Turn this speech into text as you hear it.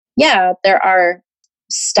yeah, there are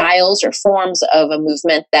styles or forms of a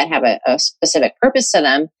movement that have a specific purpose to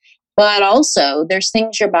them. But also, there's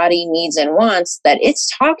things your body needs and wants that it's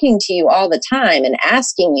talking to you all the time and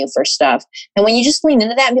asking you for stuff. And when you just lean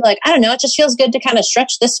into that and be like, I don't know, it just feels good to kind of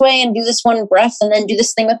stretch this way and do this one breath and then do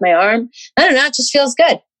this thing with my arm. I don't know, it just feels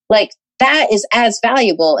good. Like, that is as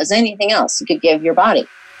valuable as anything else you could give your body.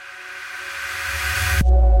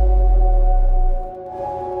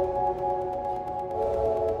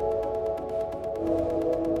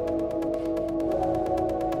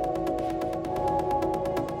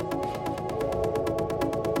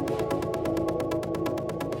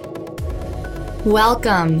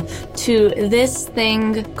 Welcome to This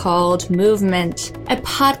Thing Called Movement, a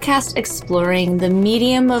podcast exploring the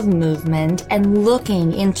medium of movement and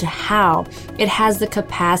looking into how it has the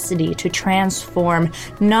capacity to transform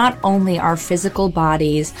not only our physical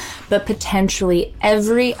bodies, but potentially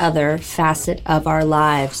every other facet of our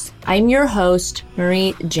lives. I'm your host,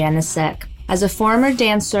 Marie Janicek. As a former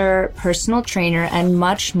dancer, personal trainer, and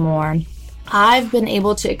much more, I've been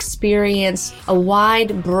able to experience a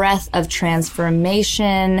wide breadth of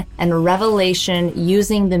transformation and revelation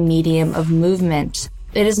using the medium of movement.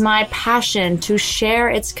 It is my passion to share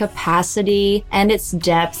its capacity and its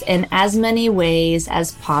depth in as many ways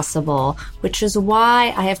as possible, which is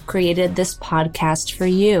why I have created this podcast for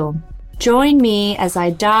you. Join me as I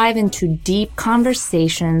dive into deep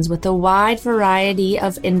conversations with a wide variety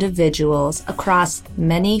of individuals across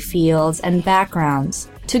many fields and backgrounds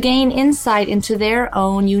to gain insight into their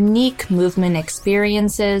own unique movement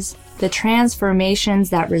experiences, the transformations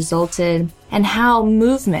that resulted, and how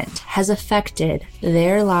movement has affected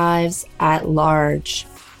their lives at large.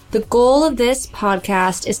 The goal of this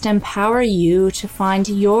podcast is to empower you to find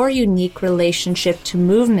your unique relationship to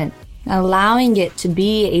movement, allowing it to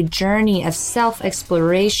be a journey of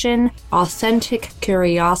self-exploration, authentic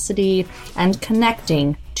curiosity, and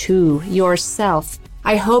connecting to yourself.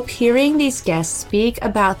 I hope hearing these guests speak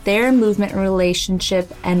about their movement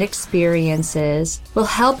relationship and experiences will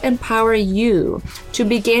help empower you to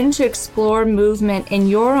begin to explore movement in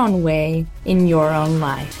your own way, in your own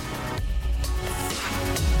life.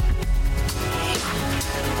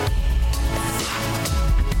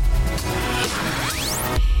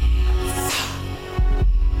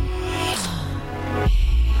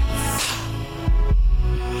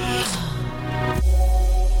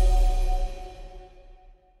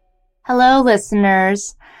 Hello,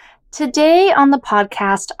 listeners. Today on the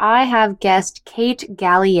podcast, I have guest Kate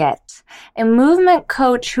Galliette, a movement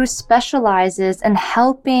coach who specializes in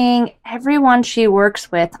helping everyone she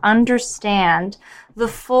works with understand the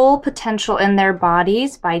full potential in their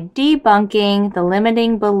bodies by debunking the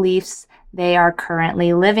limiting beliefs they are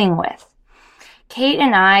currently living with. Kate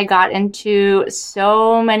and I got into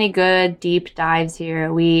so many good deep dives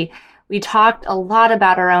here. We talked a lot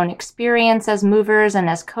about our own experience as movers and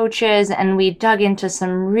as coaches, and we dug into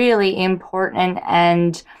some really important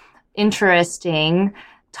and interesting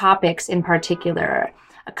topics in particular.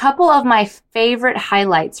 A couple of my favorite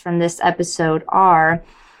highlights from this episode are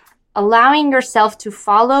allowing yourself to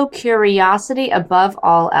follow curiosity above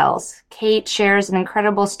all else. Kate shares an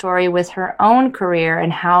incredible story with her own career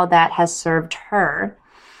and how that has served her.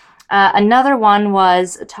 Another one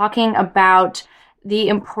was talking about the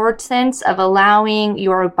importance of allowing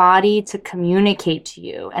your body to communicate to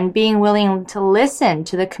you and being willing to listen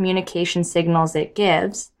to the communication signals it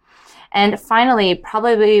gives. And finally,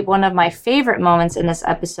 probably one of my favorite moments in this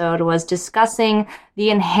episode was discussing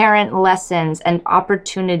the inherent lessons and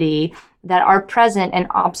opportunity that are present in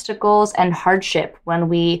obstacles and hardship when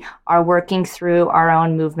we are working through our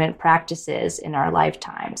own movement practices in our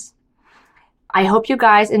lifetimes. I hope you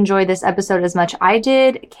guys enjoyed this episode as much as I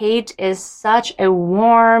did. Kate is such a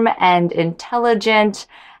warm and intelligent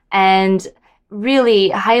and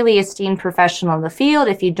really highly esteemed professional in the field.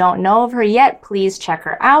 If you don't know of her yet, please check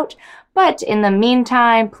her out. But in the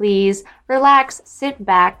meantime, please relax, sit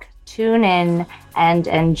back, tune in, and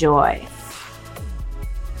enjoy.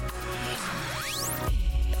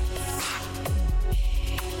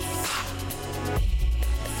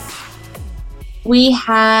 We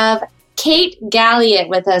have Kate Galliette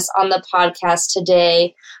with us on the podcast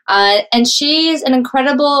today, and she's an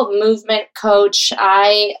incredible movement coach.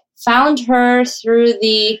 I found her through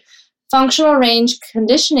the functional range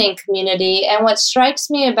conditioning community, and what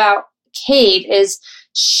strikes me about Kate is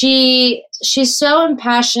she's so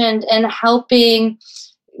impassioned in helping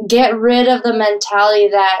get rid of the mentality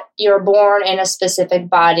that you're born in a specific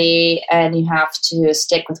body and you have to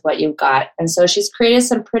stick with what you've got. And so she's created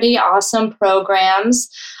some pretty awesome programs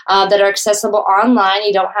that are accessible online.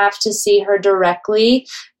 You don't have to see her directly.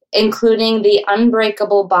 including the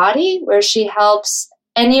Unbreakable Body, where she helps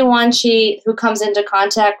anyone who comes into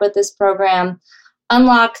contact with this program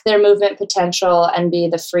unlock their movement potential and be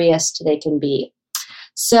the freest they can be.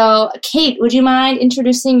 So, Kate, would you mind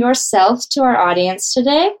introducing yourself to our audience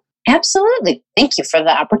today? Absolutely. Thank you for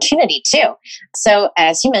the opportunity too. So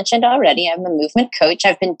as you mentioned already, I'm a movement coach.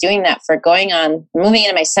 I've been doing that for moving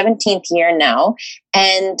into my 17th year now.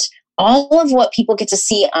 And all of what people get to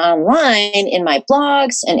see online in my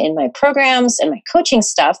blogs and in my programs and my coaching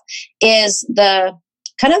stuff is the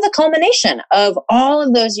kind of the culmination of all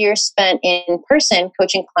of those years spent in person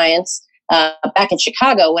coaching clients back in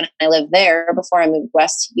Chicago when I lived there before I moved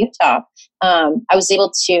west to Utah. I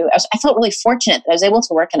felt really fortunate that I was able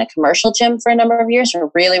to work in a commercial gym for a number of years, a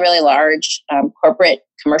really, really large corporate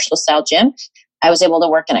commercial style gym. I was able to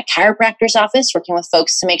work in a chiropractor's office, working with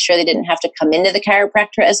folks to make sure they didn't have to come into the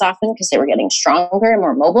chiropractor as often because they were getting stronger and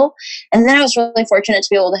more mobile. And then I was really fortunate to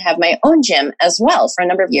be able to have my own gym as well for a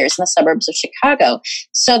number of years in the suburbs of Chicago.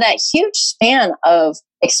 So that huge span of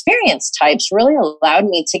experience types really allowed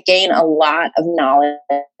me to gain a lot of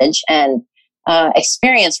knowledge and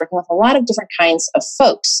experience working with a lot of different kinds of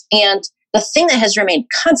folks. And the thing that has remained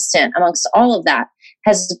constant amongst all of that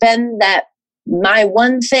has been that my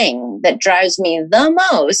one thing that drives me the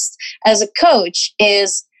most as a coach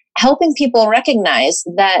is helping people recognize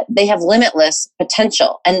that they have limitless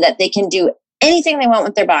potential and that they can do anything they want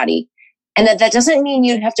with their body. And that doesn't mean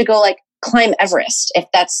you have to go like climb Everest if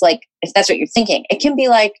that's what you're thinking. It can be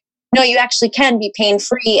like, no, you actually can be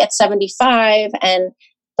pain-free at 75 and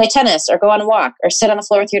play tennis or go on a walk or sit on the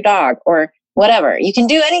floor with your dog or whatever. You can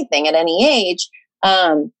do anything at any age.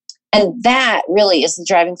 And that really is the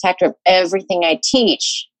driving factor of everything I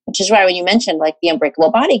teach, which is why when you mentioned like the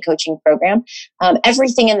Unbreakable Body coaching program,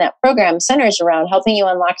 everything in that program centers around helping you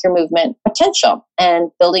unlock your movement potential and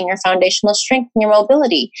building your foundational strength and your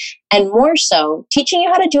mobility. And more so, teaching you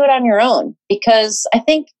how to do it on your own. Because I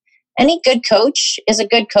think any good coach is a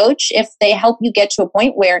good coach if they help you get to a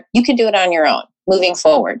point where you can do it on your own moving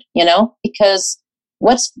forward, because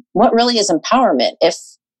what really is empowerment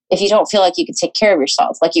if you don't feel like you can take care of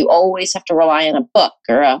yourself, like you always have to rely on a book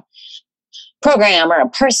or a program or a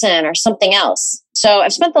person or something else. So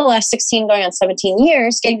I've spent the last 16 going on 17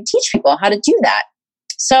 years getting to teach people how to do that.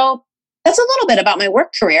 So that's a little bit about my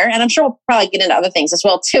work career, and I'm sure we'll probably get into other things as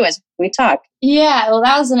well too as we talk. Yeah, well,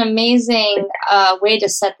 that was an amazing way to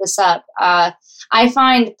set this up. I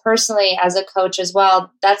find personally as a coach as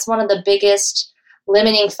well, that's one of the biggest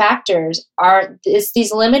limiting factors is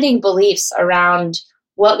these limiting beliefs around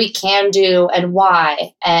what we can do and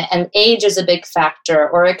why. And age is a big factor,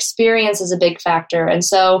 or experience is a big factor. And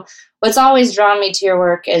so what's always drawn me to your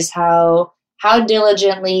work is how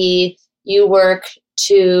diligently you work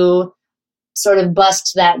to sort of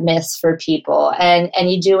bust that myth for people.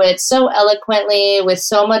 And you do it so eloquently with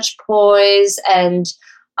so much poise and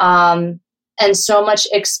so much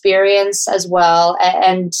experience as well.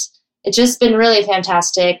 And it's just been really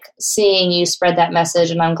fantastic seeing you spread that message,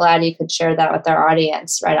 and I'm glad you could share that with our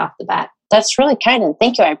audience right off the bat. That's really kind, and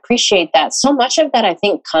thank you. I appreciate that. So much of that, I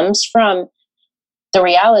think, comes from the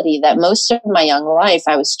reality that most of my young life,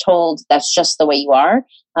 I was told that's just the way you are.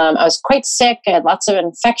 I was quite sick. I had lots of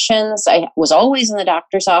infections. I was always in the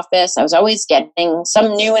doctor's office. I was always getting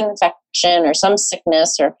some new infection or some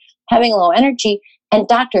sickness or having low energy. And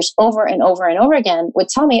doctors over and over and over again would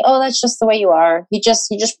tell me, oh, that's just the way you are. You're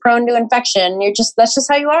just prone to infection. That's just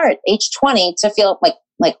how you are at age 20 to feel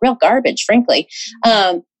like real garbage, frankly.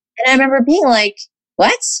 And I remember being like,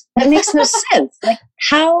 what? That makes no sense. Like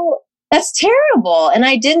how? That's terrible. And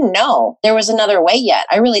I didn't know there was another way yet.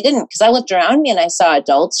 I really didn't, because I looked around me and I saw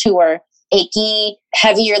adults who were achy,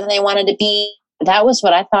 heavier than they wanted to be. That was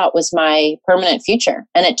what I thought was my permanent future.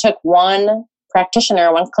 And it took one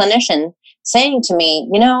practitioner, one clinician saying to me,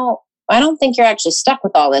 I don't think you're actually stuck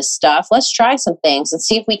with all this stuff. Let's try some things and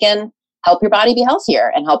see if we can help your body be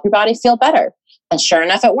healthier and help your body feel better. And sure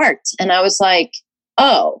enough, it worked. And I was like,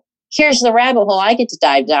 oh, here's the rabbit hole I get to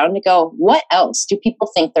dive down to go, what else do people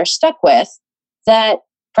think they're stuck with that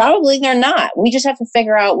probably they're not? We just have to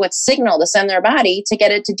figure out what signal to send their body to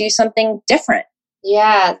get it to do something different.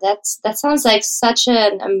 Yeah, that sounds like such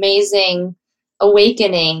an amazing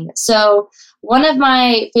awakening. So one of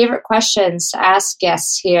my favorite questions to ask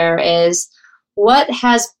guests here is, what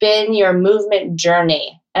has been your movement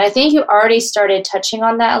journey? And I think you already started touching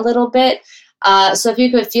on that a little bit. So if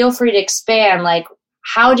you could feel free to expand, like,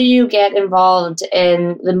 how do you get involved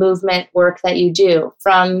in the movement work that you do?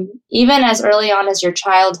 From even as early on as your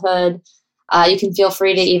childhood, you can feel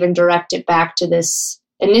free to even direct it back to this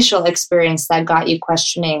initial experience that got you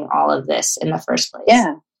questioning all of this in the first place.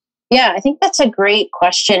 Yeah. Yeah, I think that's a great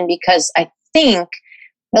question because I think,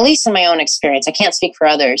 at least in my own experience, I can't speak for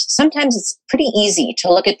others. Sometimes it's pretty easy to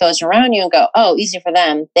look at those around you and go, oh, easy for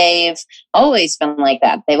them. They've always been like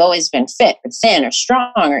that. They've always been fit or thin or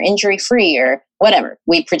strong or injury free or whatever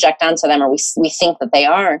we project onto them, or we think that they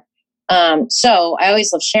are. So I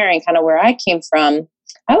always love sharing kind of where I came from.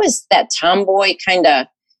 I was that tomboy kind of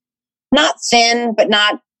not thin, but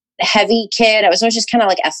not heavy kid. I was always just kind of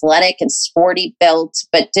like athletic and sporty built,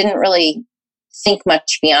 but didn't really think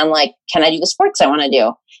much beyond like, can I do the sports I want to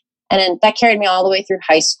do? And then that carried me all the way through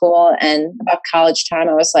high school. And about college time,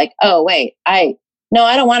 I was like, oh, wait, no,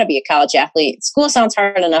 I don't want to be a college athlete. School sounds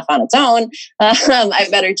hard enough on its own. I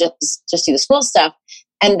better just do the school stuff.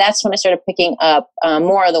 And that's when I started picking up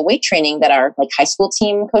more of the weight training that our like high school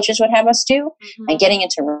team coaches would have us do, and getting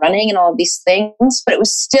into running and all of these things. But it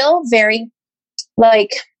was still very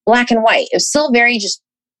like black and white. It was still very just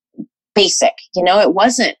basic. It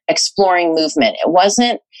wasn't exploring movement. It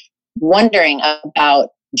wasn't wondering about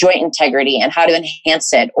joint integrity and how to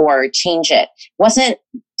enhance it or change it. It wasn't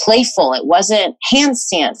playful. It wasn't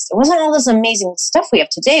handstands. It wasn't all this amazing stuff we have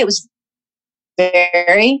today. It was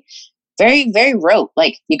very, very, very rote.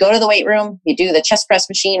 Like you go to the weight room, you do the chest press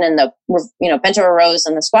machine and the bent over rows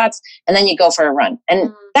and the squats, and then you go for a run.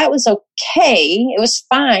 And that was okay. It was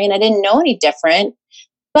fine. I didn't know any different.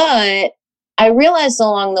 But I realized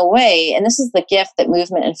along the way, and this is the gift that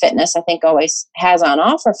movement and fitness I think always has on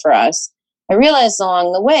offer for us, I realized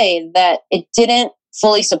along the way that it didn't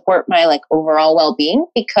fully support my like overall well-being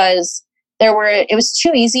because it was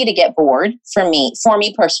too easy to get bored for me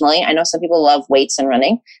personally. I know some people love weights and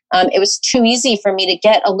running. It was too easy for me to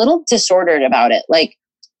get a little disordered about it, like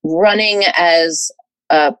running as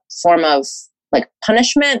a form of like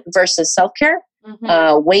punishment versus self-care,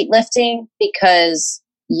 weightlifting because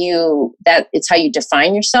it's how you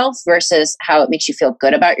define yourself versus how it makes you feel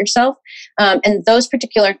good about yourself. And those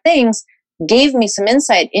particular things gave me some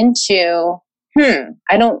insight into,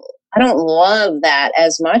 I don't love that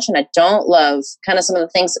as much. And I don't love kind of some of the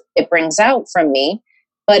things it brings out from me.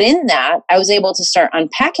 But in that, I was able to start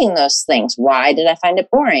unpacking those things. Why did I find it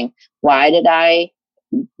boring? Why did I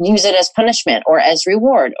use it as punishment or as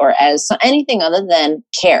reward or as anything other than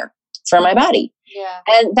care for my body? Yeah.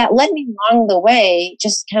 And that led me along the way,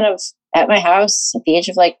 just kind of at my house at the age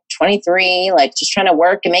of like 23, like just trying to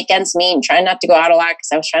work and make ends meet and trying not to go out a lot because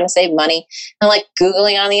I was trying to save money, and like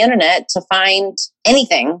Googling on the internet to find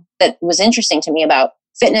anything that was interesting to me about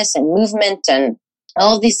fitness and movement and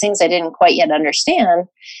all of these things I didn't quite yet understand.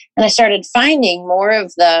 And I started finding more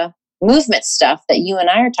of the movement stuff that you and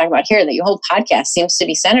I are talking about here, that your whole podcast seems to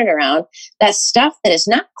be centered around, that stuff that is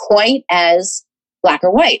not quite as black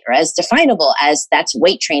or white or as definable as that's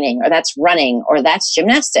weight training or that's running or that's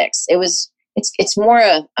gymnastics. It's more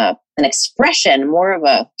of an expression, more of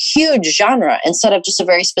a huge genre instead of just a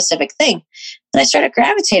very specific thing. And I started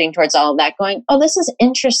gravitating towards all of that, going, oh, this is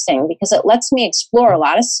interesting because it lets me explore a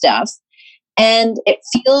lot of stuff. And it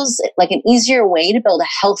feels like an easier way to build a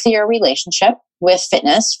healthier relationship with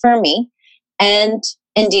fitness for me. And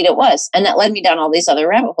indeed it was. And that led me down all these other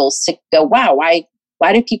rabbit holes to go, wow, why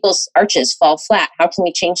do people's arches fall flat? How can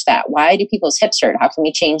we change that? Why do people's hips hurt? How can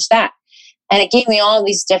we change that? And it gave me all of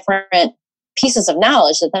these different pieces of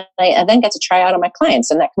knowledge that I then got to try out on my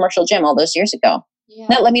clients in that commercial gym all those years ago. Yeah.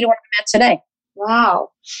 That led me to where I'm at today. Wow.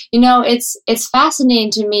 It's fascinating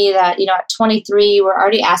to me that, at 23, you were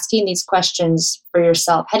already asking these questions for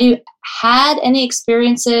yourself. Had you had any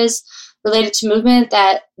experiences related to movement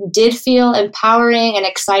that did feel empowering and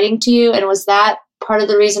exciting to you? And was that part of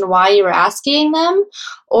the reason why you were asking them?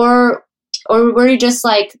 Or were you just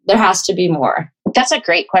like, there has to be more? That's a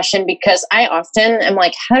great question because I often am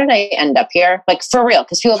like, how did I end up here? Like for real.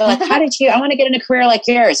 Because people are like, I want to get in a career like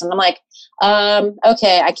yours. And I'm like,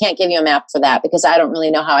 okay, I can't give you a map for that because I don't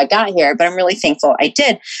really know how I got here, but I'm really thankful I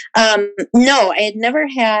did. No, I had never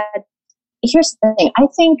had, here's the thing. I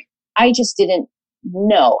think I just didn't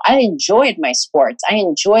know. I enjoyed my sports. I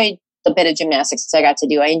enjoyed the bit of gymnastics I got to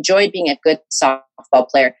do. I enjoyed being a good softball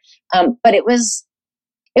player. But it was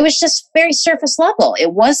just very surface level.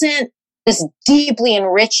 It wasn't this deeply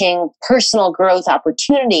enriching personal growth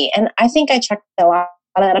opportunity. And I think I checked a lot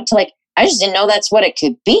of that up to like, I just didn't know that's what it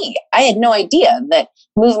could be. I had no idea that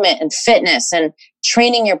movement and fitness and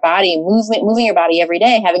training your body, moving your body every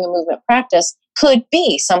day, having a movement practice could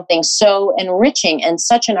be something so enriching and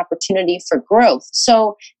such an opportunity for growth.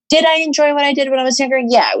 So did I enjoy what I did when I was younger?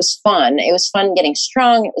 Yeah, it was fun. It was fun getting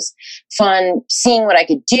strong. It was fun seeing what I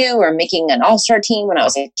could do or making an all-star team when I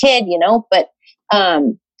was a kid, but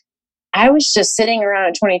I was just sitting around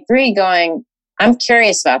at 23 going, I'm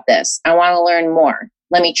curious about this. I want to learn more.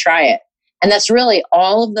 Let me try it. And that's really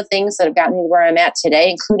all of the things that have gotten me to where I'm at today,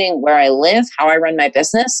 including where I live, how I run my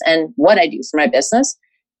business, and what I do for my business,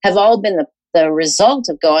 have all been the result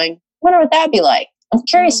of going, I wonder what that'd be like. I'm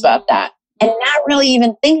curious about that. And not really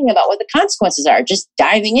even thinking about what the consequences are, just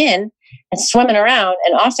diving in and swimming around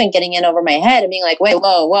and often getting in over my head and being like, wait,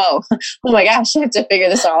 whoa, oh my gosh, I have to figure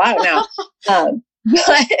this all out now.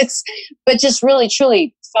 But just really,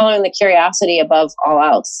 truly following the curiosity above all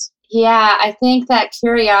else. Yeah, I think that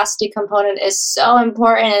curiosity component is so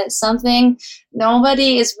important. It's something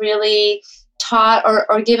nobody is really taught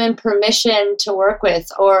or given permission to work with,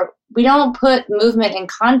 or we don't put movement in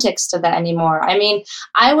context to that anymore. I mean,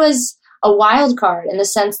 I was a wild card in the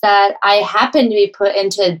sense that I happened to be put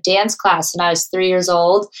into dance class when I was 3 years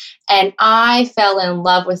old, and I fell in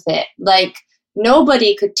love with it. Like,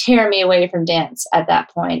 nobody could tear me away from dance at that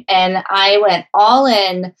point. And I went all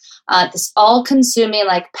in, this all-consuming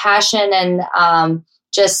like passion and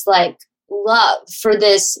just like love for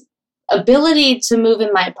this ability to move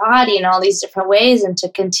in my body in all these different ways and to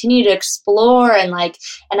continue to explore and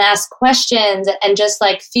ask questions and just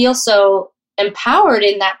like feel so empowered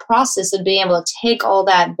in that process of being able to take all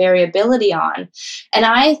that variability on. And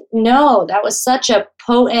I know that was such a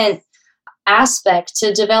potent aspect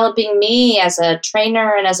to developing me as a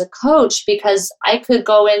trainer and as a coach, because I could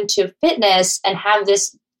go into fitness and have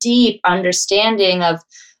this deep understanding of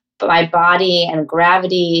my body and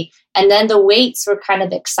gravity. And then the weights were kind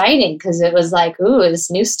of exciting because it was like, ooh, this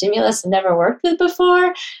new stimulus I've never worked with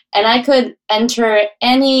before. And I could enter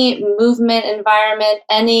any movement environment,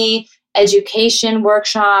 any education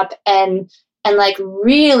workshop, and like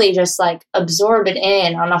really just like absorb it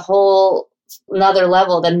in on a whole another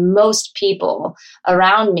level than most people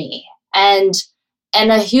around me. And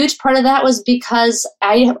a huge part of that was because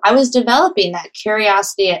I was developing that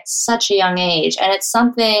curiosity at such a young age. And it's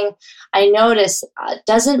something I notice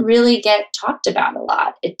doesn't really get talked about a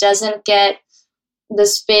lot. It doesn't get the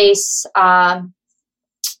space. I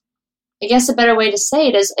guess a better way to say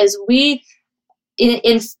it is we,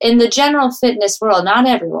 in the general fitness world, not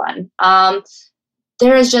everyone,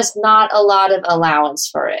 there is just not a lot of allowance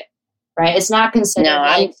for it. Right? It's not considered. No,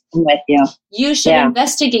 I'm with you. You should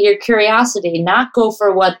investigate your curiosity, not go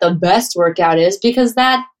for what the best workout is, because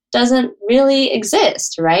that doesn't really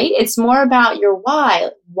exist, right? It's more about your why.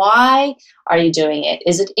 Why are you doing it?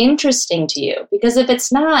 Is it interesting to you? Because if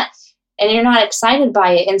it's not, and you're not excited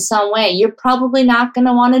by it in some way, you're probably not going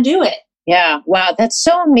to want to do it. Yeah. Wow. That's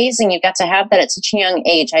so amazing. You got to have that at such a young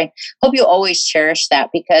age. I hope you always cherish that,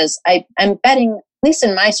 because I'm betting, at least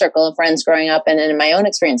in my circle of friends growing up and in my own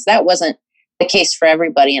experience, that wasn't the case for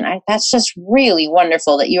everybody. And that's just really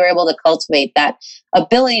wonderful that you were able to cultivate that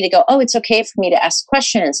ability to go, oh, it's okay for me to ask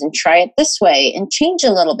questions and try it this way and change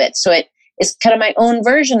a little bit. So it is kind of my own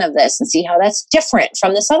version of this and see how that's different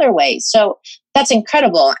from this other way. So that's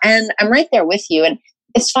incredible. And I'm right there with you. And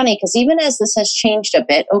it's funny because even as this has changed a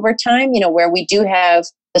bit over time, where we do have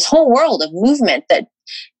this whole world of movement that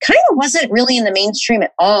kind of wasn't really in the mainstream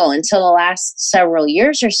at all until the last several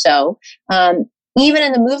years or so. Even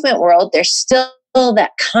in the movement world, there's still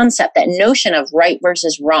that concept, that notion of right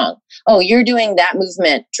versus wrong. Oh, you're doing that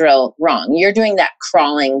movement drill wrong. You're doing that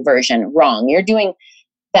crawling version wrong. You're doing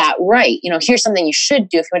that right. Here's something you should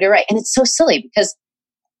do if you want to do it right. And it's so silly because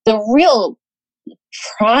the real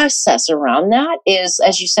process around that is,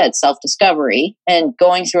 as you said, self-discovery and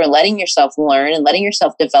going through and letting yourself learn and letting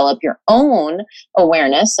yourself develop your own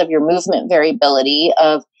awareness of your movement variability,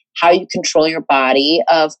 of how you control your body,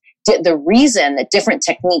 of the reason that different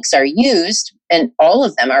techniques are used, and all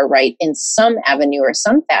of them are right in some avenue or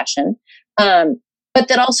some fashion. But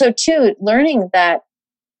that also, too, learning that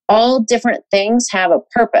all different things have a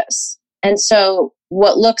purpose. And so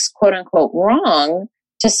what looks, quote unquote, wrong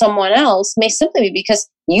to someone else may simply be because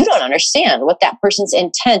you don't understand what that person's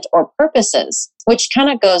intent or purpose is, which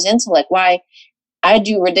kind of goes into like why I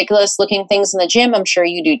do ridiculous looking things in the gym. I'm sure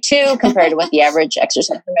you do too, compared to what the average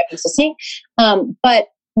exerciser might be seeing. But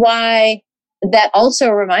why that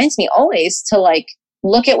also reminds me always to like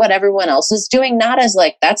look at what everyone else is doing, not as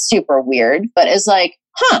like, that's super weird, but as like,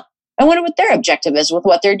 I wonder what their objective is with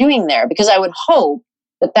what they're doing there. Because I would hope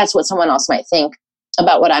that that's what someone else might think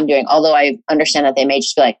about what I'm doing. Although I understand that they may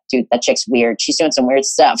just be like, dude, that chick's weird. She's doing some weird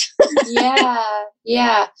stuff.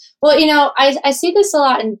 Yeah. Well, I see this a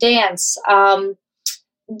lot in dance. And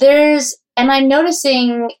I'm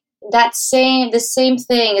noticing that the same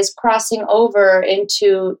thing is crossing over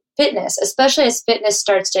into fitness, especially as fitness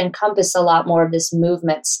starts to encompass a lot more of this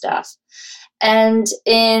movement stuff. And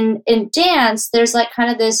in dance, there's like kind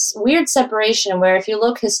of this weird separation where if you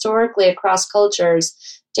look historically across cultures,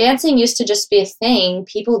 dancing used to just be a thing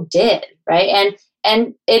people did, right? And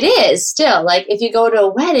And it is still like if you go to a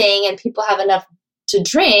wedding and people have enough to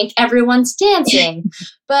drink, everyone's dancing.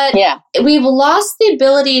 But we've lost the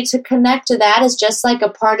ability to connect to that as just like a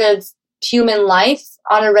part of human life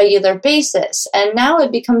on a regular basis. And now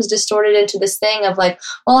it becomes distorted into this thing of like,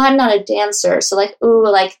 well, I'm not a dancer. So like, ooh,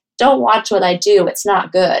 like, don't watch what I do. It's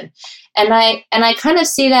not good. And I kind of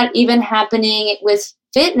see that even happening with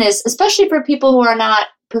fitness, especially for people who are not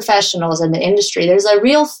professionals in the industry. There's a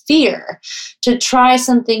real fear to try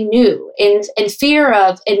something new and fear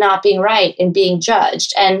of it not being right and being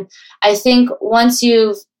judged. And I think once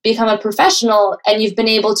you've become a professional and you've been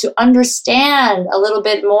able to understand a little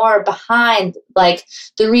bit more behind like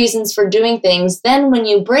the reasons for doing things, then when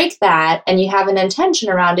you break that and you have an intention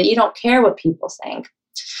around it, you don't care what people think.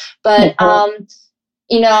 But,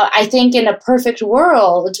 I think in a perfect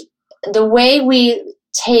world, the way we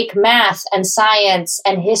take math and science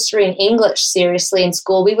and history and English seriously in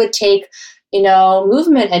school, we would take,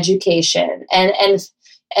 movement education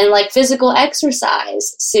and like physical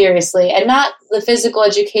exercise seriously, and not the physical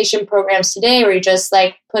education programs today where you just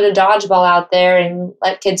like put a dodgeball out there and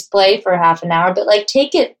let kids play for half an hour, but like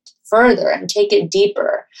take it further and take it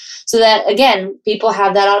deeper so that, again, people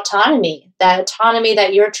have that autonomy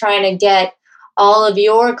that you're trying to get all of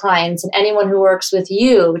your clients and anyone who works with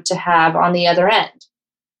you to have on the other end.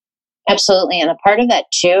 Absolutely. And a part of that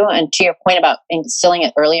too, and to your point about instilling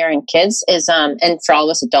it earlier in kids is, and for all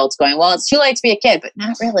of us adults going, well, it's too late to be a kid, but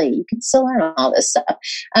not really. You can still learn all this stuff,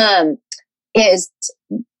 is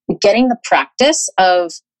getting the practice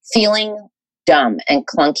of feeling dumb and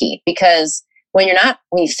clunky. Because when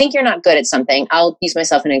you think you're not good at something, I'll use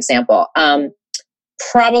myself as an example.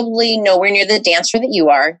 Probably nowhere near the dancer that you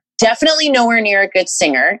are, definitely nowhere near a good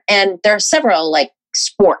singer. And there are several like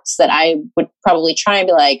sports that I would probably try and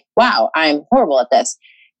be like, wow, I'm horrible at this.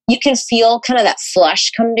 You can feel kind of that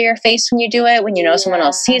flush come to your face when you do it, when someone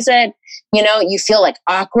else sees it, you feel like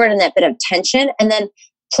awkward and that bit of tension. And then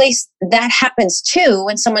that happens too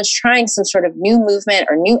when someone's trying some sort of new movement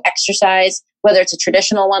or new exercise, whether it's a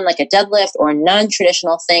traditional one like a deadlift or a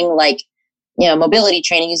non-traditional thing like, mobility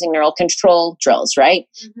training using neural control drills, right?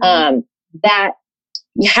 That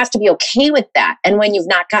you have to be okay with that. And when you've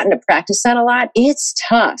not gotten to practice that a lot, it's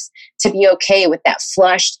tough to be okay with that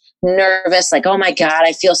flushed, nervous, like, oh my God,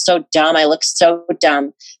 I feel so dumb. I look so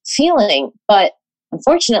dumb feeling. But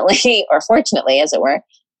unfortunately, or fortunately, as it were,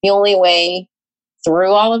 the only way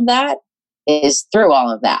through all of that is through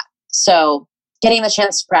all of that. So getting the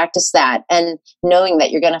chance to practice that and knowing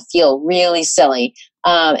that you're going to feel really silly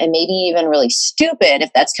and maybe even really stupid,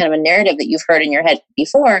 if that's kind of a narrative that you've heard in your head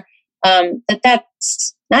before,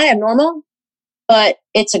 that's not abnormal, but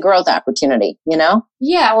it's a growth opportunity,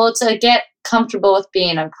 Yeah, well, to get comfortable with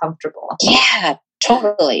being uncomfortable. Yeah,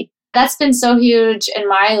 totally. That's been so huge in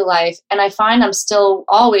my life, and I find I'm still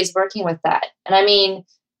always working with that. And I mean,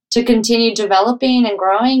 to continue developing and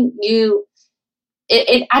growing,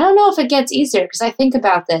 I don't know if it gets easier because I think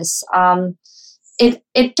about this.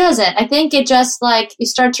 It doesn't. I think it just like you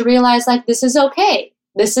start to realize like this is okay.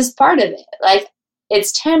 This is part of it. Like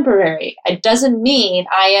it's temporary. It doesn't mean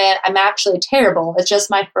I'm actually terrible. It's just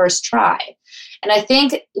my first try. And I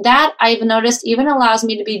think that I've noticed even allows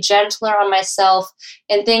me to be gentler on myself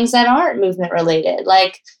in things that aren't movement related.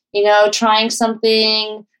 Like, trying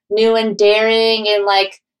something new and daring in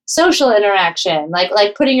like social interaction,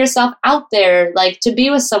 like putting yourself out there, like to be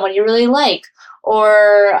with someone you really like,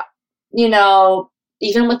 or,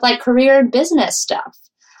 even with like career and business stuff.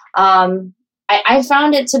 I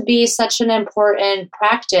found it to be such an important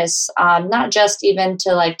practice, not just even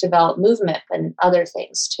to like develop movement, but other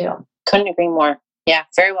things too. Couldn't agree more. Yeah,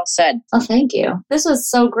 very well said. Oh, thank you. This was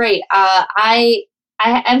so great.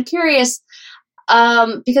 I'm curious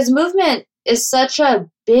because movement is such a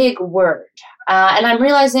big word. And I'm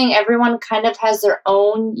realizing everyone kind of has their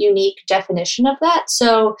own unique definition of that.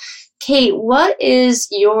 So, Kate, what is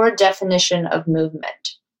your definition of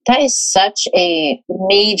movement? That is such a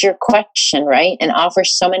major question, right? And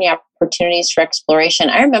offers so many opportunities for exploration.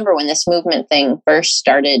 I remember when this movement thing first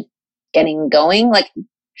started getting going, like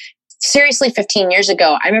seriously 15 years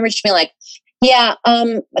ago, I remember just being like, yeah,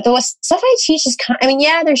 the stuff I teach is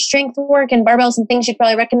there's strength work and barbells and things you'd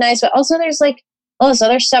probably recognize, but also there's like all this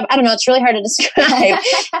other stuff. I don't know. It's really hard to describe.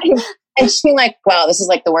 And just being like, wow, this is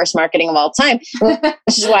like the worst marketing of all time.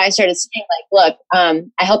 Which is why I started saying like, look,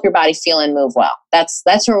 I help your body feel and move well. That's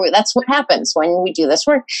what happens when we do this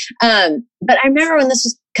work. But I remember when this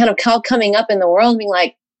was kind of coming up in the world, being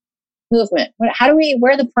like, movement. Where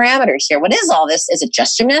are the parameters here? What is all this? Is it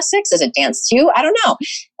just gymnastics? Is it dance too? I don't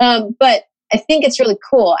know. But I think it's really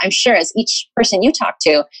cool. I'm sure as each person you talk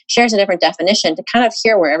to shares a different definition, to kind of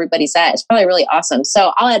hear where everybody's at is probably really awesome.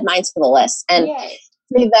 So I'll add mine to the list. And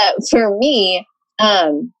say that for me,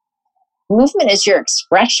 movement is your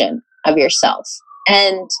expression of yourself.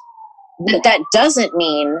 And that doesn't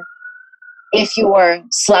mean if you're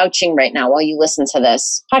slouching right now while you listen to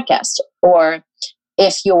this podcast, or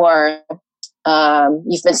if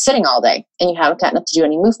you've been sitting all day and you haven't gotten up to do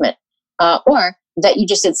any movement, or that you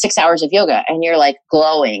just did 6 hours of yoga and you're like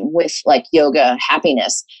glowing with like yoga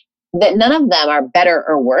happiness, that none of them are better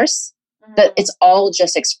or worse, that it's all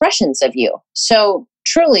just expressions of you. So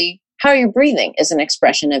truly, how you're breathing is an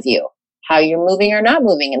expression of you. How you're moving or not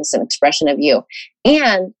moving is an expression of you.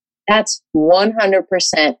 And that's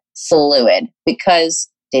 100% fluid, because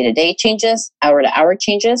day to day changes, hour to hour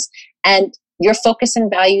changes, and your focus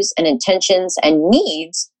and values and intentions and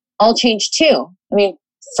needs all change too. I mean,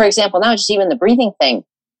 for example, now just even the breathing thing,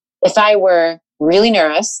 if I were really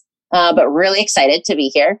nervous, but really excited to be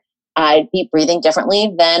here, I'd be breathing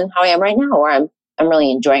differently than how I am right now, where I'm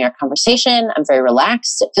really enjoying our conversation. I'm very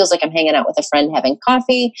relaxed. It feels like I'm hanging out with a friend, having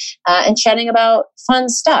coffee, and chatting about fun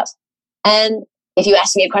stuff. And if you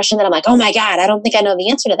ask me a question that I'm like, oh my God, I don't think I know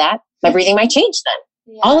the answer to that, my breathing might change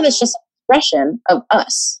then. Yeah. All of it's just an expression of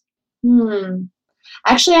us.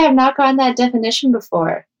 Actually, I have not gotten that definition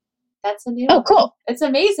before. That's a new one. Cool. It's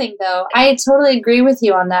amazing, though. I totally agree with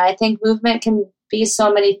you on that. I think movement can be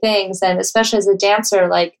so many things. And especially as a dancer,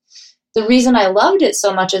 like, the reason I loved it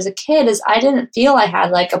so much as a kid is I didn't feel I had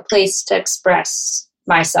like a place to express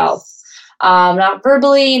myself. Not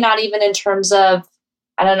verbally, not even in terms of,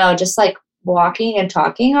 I don't know, just like walking and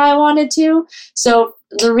talking how I wanted to. So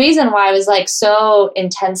the reason why I was like so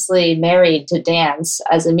intensely married to dance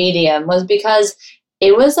as a medium was because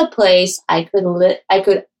it was a place I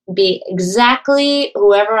could be exactly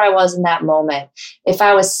whoever I was in that moment. If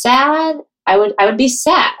I was sad, I would be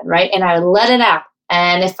sad, right? And I would let it out.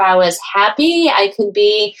 And if I was happy, I could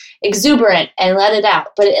be exuberant and let it out.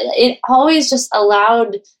 But it always just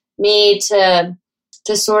allowed me to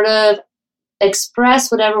sort of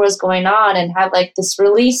express whatever was going on and have like this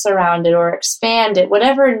release around it or expand it.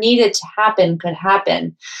 Whatever needed to happen could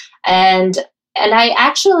happen. And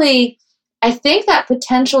I think that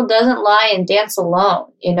potential doesn't lie in dance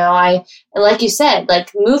alone. You know, like you said,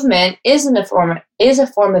 like movement is a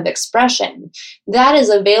form of expression that is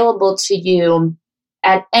available to you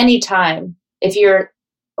at any time if you're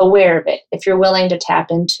aware of it, if you're willing to tap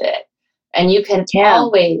into it. And you can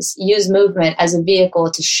always use movement as a vehicle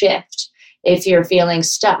to shift if you're feeling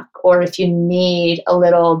stuck or if you need a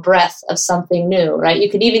little breath of something new, right? You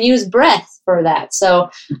could even use breath for that. So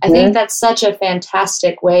I think that's such a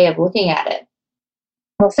fantastic way of looking at it.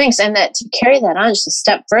 Well, thanks. And that to carry that on just a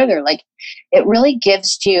step further, like it really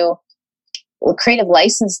gives you creative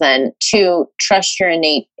license then to trust your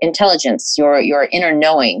innate intelligence, your inner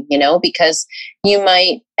knowing, you know, because you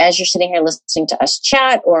might, as you're sitting here listening to us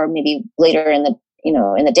chat, or maybe later in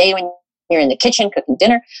the day when you're in the kitchen cooking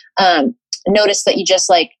dinner, notice that you just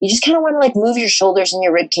kind of want to like move your shoulders and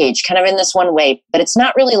your rib cage kind of in this one way, but it's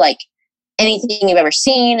not really like anything you've ever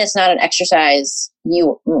seen. It's not an exercise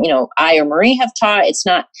I or Marie have taught. It's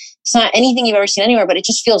not anything you've ever seen anywhere, but it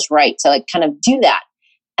just feels right to like kind of do that.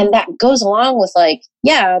 And that goes along with like,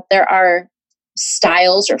 there are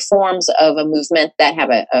styles or forms of a movement that have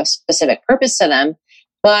a specific purpose to them,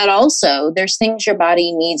 but also there's things your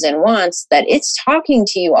body needs and wants that it's talking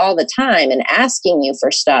to you all the time and asking you for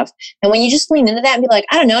stuff. And when you just lean into that and be like,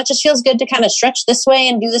 I don't know, it just feels good to kind of stretch this way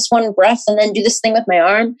and do this one breath and then do this thing with my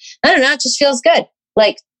arm. I don't know, it just feels good.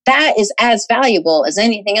 Like that is as valuable as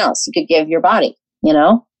anything else you could give your body, you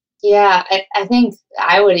know? Yeah, I think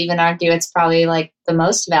I would even argue it's probably like the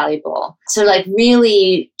most valuable. So like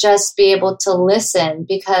really just be able to listen,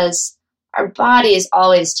 because our body is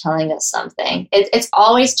always telling us something. It's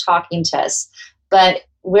always talking to us, but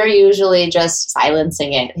we're usually just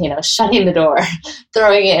silencing it, shutting the door,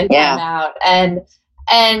 throwing it in and out. And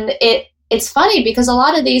it's funny because a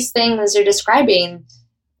lot of these things you're describing,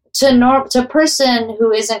 to a person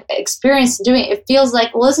who isn't experienced in doing it, it feels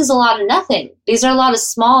like, well, this is a lot of nothing. These are a lot of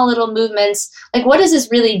small little movements. Like, what does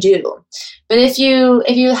this really do? But if you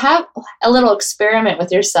have a little experiment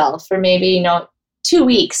with yourself for maybe 2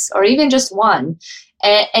 weeks or even just one,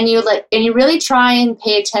 and you really try and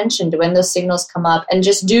pay attention to when those signals come up and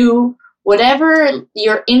just do whatever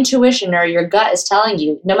your intuition or your gut is telling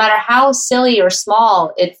you, no matter how silly or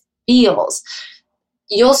small it feels,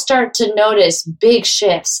 you'll start to notice big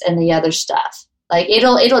shifts in the other stuff. Like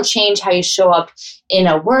it'll change how you show up in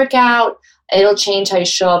a workout. It'll change how you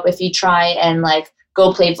show up if you try and like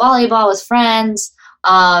go play volleyball with friends.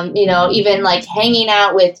 Even like hanging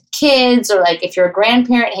out with kids, or like if you're a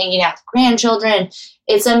grandparent, hanging out with grandchildren.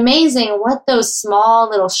 It's amazing what those small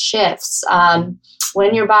little shifts,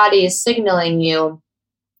 when your body is signaling you,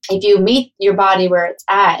 if you meet your body where it's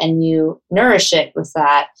at and you nourish it with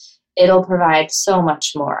that, it'll provide so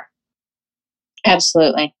much more.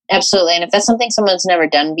 Absolutely. Absolutely. And if that's something someone's never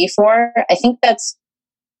done before, I think that's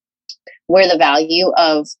where the value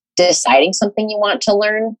of deciding something you want to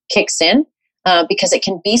learn kicks in. Because it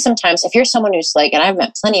can be sometimes, if you're someone who's like, and I've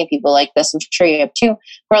met plenty of people like this, I'm sure you have too,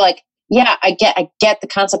 who are like, yeah, I get the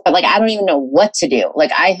concept, but like, I don't even know what to do.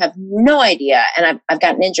 Like, I have no idea. And I've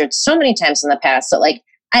gotten injured so many times in the past that like,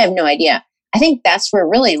 I have no idea. I think that's where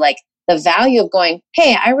really like the value of going,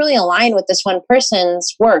 hey, I really align with this one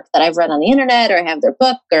person's work that I've read on the internet, or I have their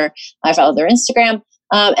book, or I follow their Instagram,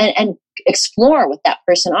 and explore what that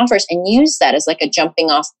person offers and use that as like a jumping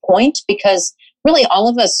off point. Because really all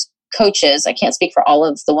of us coaches, I can't speak for all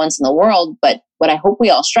of the ones in the world, but what I hope we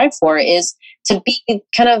all strive for is to be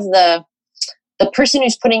kind of the person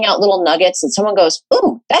who's putting out little nuggets and someone goes,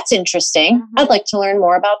 ooh, that's interesting. Mm-hmm. I'd like to learn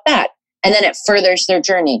more about that. And then it furthers their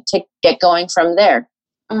journey to get going from there.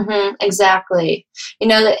 Mm-hmm, exactly.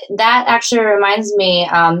 That actually reminds me,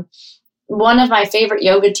 one of my favorite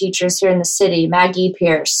yoga teachers here in the city, Maggie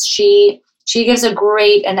Pierce, she gives a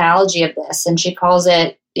great analogy of this, and she calls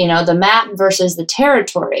it, the map versus the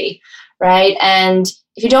territory, right? And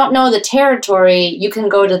if you don't know the territory, you can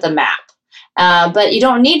go to the map. But you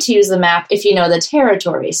don't need to use the map if you know the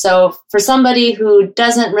territory. So for somebody who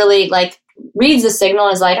doesn't really reads the signal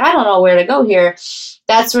and is like, I don't know where to go here,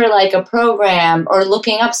 that's where like a program or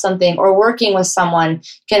looking up something or working with someone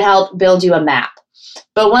can help build you a map.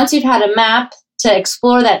 But once you've had a map to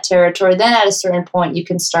explore that territory, then at a certain point you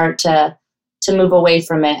can start to move away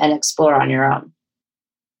from it and explore on your own.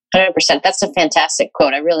 100%. That's a fantastic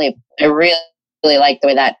quote. I really like the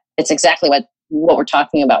way that it's exactly what we're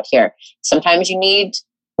talking about here. Sometimes you need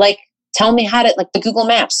tell me how to the Google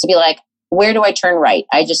Maps to be like, where do I turn right?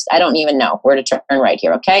 I don't even know where to turn right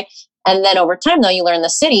here. Okay. And then over time though, you learn the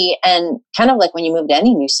city, and kind of like when you move to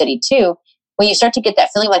any new city too, when you start to get that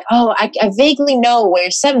feeling like, oh, I vaguely know where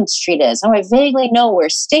 7th Street is. Oh, I vaguely know where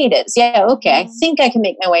State is. Yeah. Okay. I think I can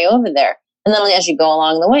make my way over there. And then as you go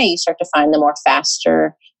along the way, you start to find the more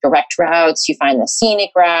faster direct routes, you find the scenic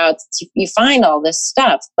routes, you find all this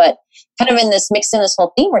stuff. But kind of mixed in this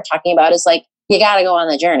whole theme we're talking about is like, you got to go on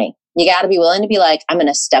the journey. You got to be willing to be like, I'm going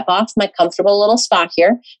to step off my comfortable little spot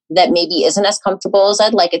here that maybe isn't as comfortable as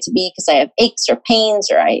I'd like it to be because I have aches or pains,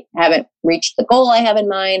 or I haven't reached the goal I have in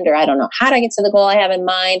mind, or I don't know how to get to the goal I have in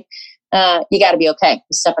mind. You got to be okay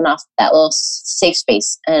with stepping off that little safe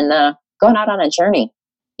space and going out on a journey.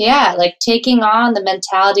 Yeah, like taking on the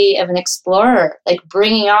mentality of an explorer, like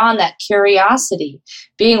bringing on that curiosity,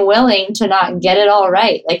 being willing to not get it all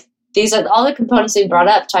right. Like these are all the components we brought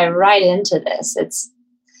up tie right into this. It's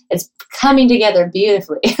coming together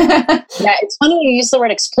beautifully. Yeah, it's funny you use the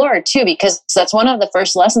word explorer too, because that's one of the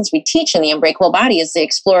first lessons we teach in the Unbreakable Body is the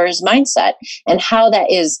explorer's mindset, and how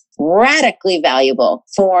that is radically valuable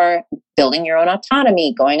for building your own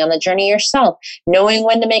autonomy, going on the journey yourself, knowing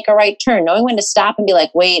when to make a right turn, knowing when to stop and be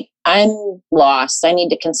like, wait, I'm lost. I need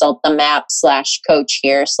to consult the map /coach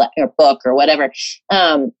here or book or whatever.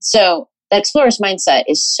 So the explorer's mindset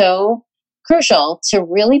is so crucial to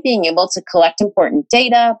really being able to collect important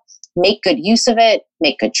data, make good use of it,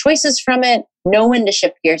 make good choices from it, know when to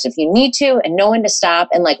shift gears if you need to, and know when to stop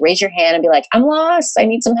and raise your hand and be like, I'm lost. I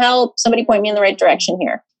need some help. Somebody point me in the right direction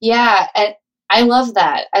here. Yeah. And I love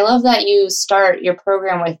that. I love that you start your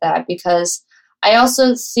program with that, because I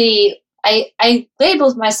also see, I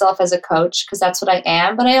label myself as a coach because that's what I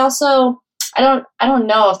am, but I don't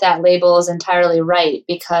know if that label is entirely right,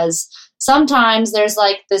 because sometimes there's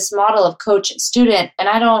this model of coach and student, and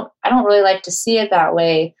I don't really like to see it that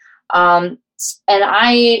way. And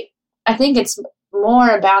I think it's more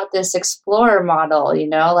about this explorer model,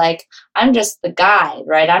 I'm just the guide,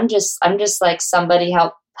 right? I'm just like somebody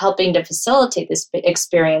helping to facilitate this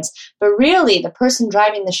experience, but really the person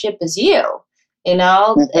driving the ship is you,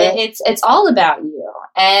 mm-hmm. It's all about you.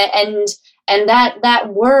 And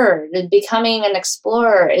that word, becoming an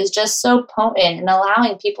explorer, is just so potent in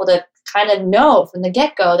allowing people to kind of know from the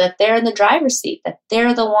get-go that they're in the driver's seat, that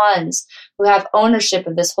they're the ones who have ownership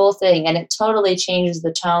of this whole thing. And it totally changes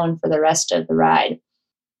the tone for the rest of the ride.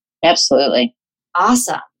 Absolutely.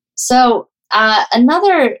 Awesome. So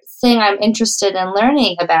another thing I'm interested in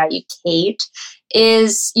learning about you, Kate,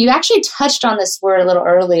 is you actually touched on this word a little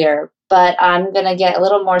earlier, but I'm going to get a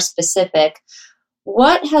little more specific.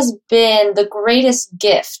 What has been the greatest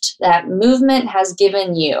gift that movement has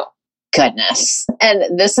given you? goodness.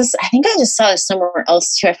 And this is, I think I just saw this somewhere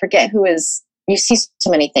else too. I forget who is, you see so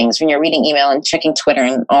many things when you're reading email and checking Twitter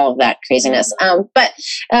and all of that craziness. But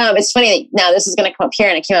it's funny that now this is going to come up here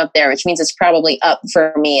and it came up there, which means it's probably up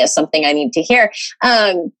for me as something I need to hear.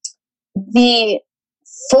 The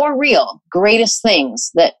for real greatest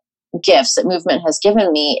things that gifts that movement has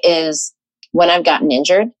given me is when I've gotten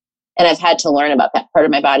injured and I've had to learn about that part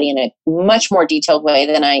of my body in a much more detailed way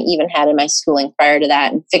than I even had in my schooling prior to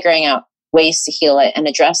that, and figuring out ways to heal it and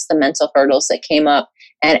address the mental hurdles that came up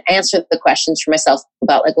and answer the questions for myself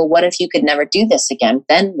about like, well, what if you could never do this again?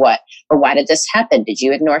 Then what? Or why did this happen? Did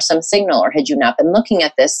you ignore some signal, or had you not been looking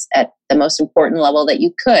at this at the most important level that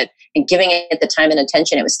you could and giving it the time and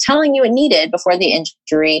attention it was telling you it needed before the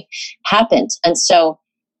injury happened? And so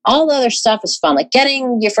all the other stuff is fun. Like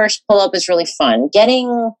getting your first pull-up is really fun.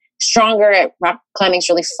 Getting stronger at rock climbing is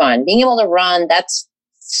really fun. Being able to run, that's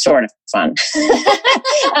sort of fun.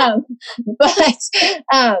 But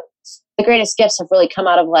the greatest gifts have really come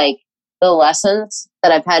out of like the lessons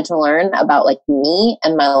that I've had to learn about like me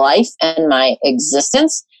and my life and my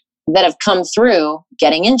existence that have come through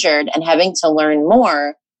getting injured and having to learn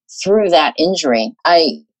more through that injury.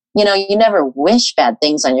 You never wish bad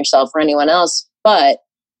things on yourself or anyone else, but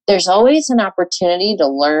there's always an opportunity to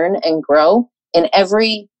learn and grow in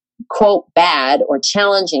every quote bad or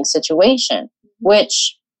challenging situation,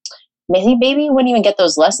 which maybe you wouldn't even get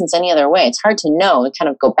those lessons any other way. It's hard to know and kind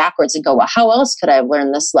of go backwards and go, well, how else could I have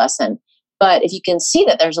learned this lesson? But if you can see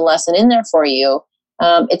that there's a lesson in there for you,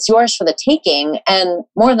 it's yours for the taking, and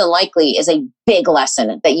more than likely is a big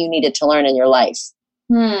lesson that you needed to learn in your life.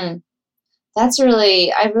 I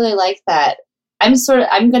really like that. I'm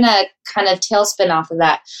going to kind of tailspin off of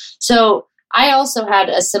that. So I also had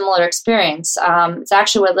a similar experience. It's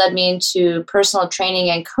actually what led me into personal training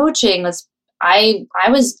and coaching. Was I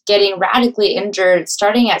was getting radically injured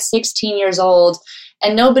starting at 16 years old,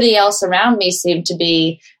 and nobody else around me seemed to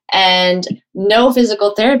be, and no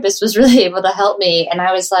physical therapist was really able to help me. And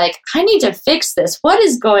I was like, I need to fix this. What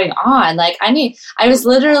is going on? Like I was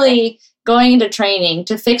literally going into training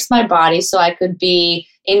to fix my body so I could be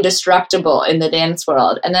indestructible in the dance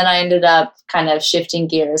world. And then I ended up kind of shifting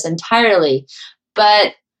gears entirely.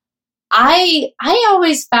 But I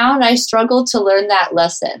always found I struggled to learn that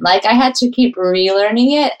lesson. Like I had to keep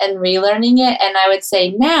relearning it. And I would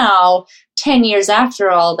say now, 10 years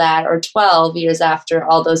after all that, or 12 years after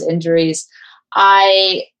all those injuries,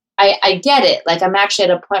 I get it. Like I'm actually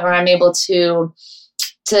at a point where I'm able to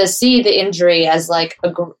see the injury as like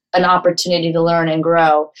an opportunity to learn and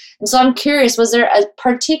grow. And so I'm curious, was there a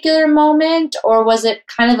particular moment, or was it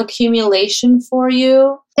kind of accumulation for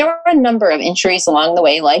you? There were a number of injuries along the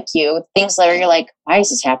way, like you, things that are like, why is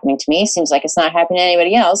this happening to me? Seems like it's not happening to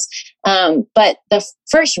anybody else. But the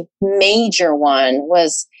first major one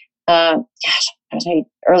was, I was maybe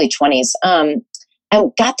early 20s. I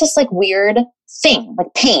got this like weird thing,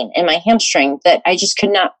 like pain in my hamstring that I just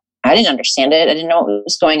I didn't understand it. I didn't know what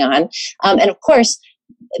was going on. And of course,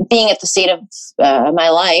 being at the state of my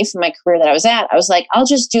life, my career that I was at, I was like, I'll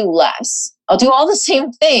just do less. I'll do all the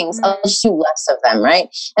same things. I'll just do less of them, right?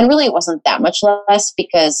 And really, it wasn't that much less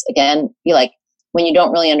because, again, when you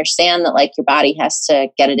don't really understand that, like, your body has to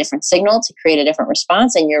get a different signal to create a different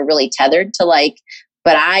response, and you're really tethered to, like,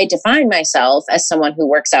 but I define myself as someone who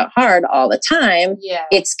works out hard all the time. Yeah.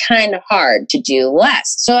 It's kind of hard to do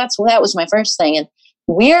less. So that was my first thing. And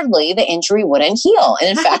weirdly, the injury wouldn't heal. And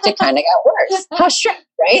in fact, it kind of got worse. How strange,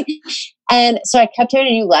 right? And so I kept trying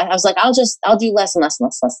to do less. I was like, I'll do less and less and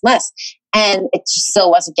less and less. And it just still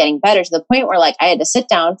wasn't getting better, to the point where like I had to sit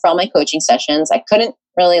down for all my coaching sessions. I couldn't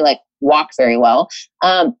really like walk very well.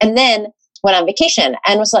 And then went on vacation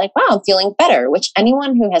and was like, wow, I'm feeling better, which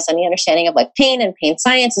anyone who has any understanding of like pain and pain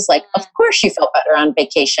science is like, of course you felt better on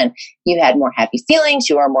vacation. You had more happy feelings.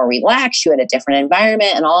 You were more relaxed. You had a different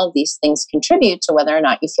environment, and all of these things contribute to whether or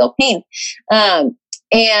not you feel pain.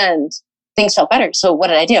 And things felt better. So what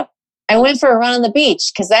did I do? I went for a run on the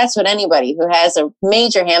beach, because that's what anybody who has a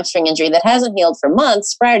major hamstring injury that hasn't healed for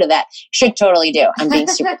months prior to that should totally do. I'm being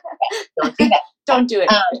super Don't do that. Don't do it.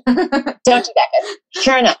 Don't do that.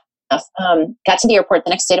 Sure enough, got to the airport the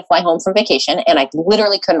next day to fly home from vacation, and I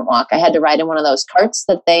literally couldn't walk. I had to ride in one of those carts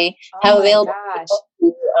that they have available for people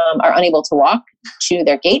who are unable to walk to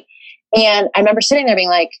their gate. And I remember sitting there being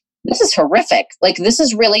like, this is horrific. Like, this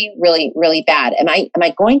is really, really, really bad. Am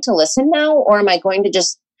I going to listen now, or am I going to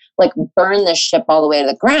just like burn this ship all the way to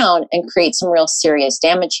the ground and create some real serious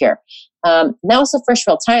damage here? That was the first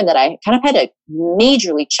real time that I kind of had to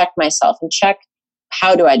majorly check myself and check,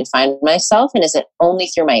 how do I define myself? And is it only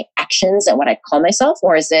through my actions and what I call myself?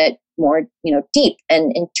 Or is it more, deep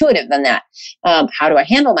and intuitive than that. How do I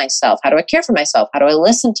handle myself? How do I care for myself? How do I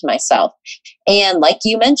listen to myself? And like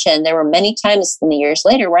you mentioned, there were many times in the years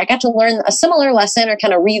later where I got to learn a similar lesson or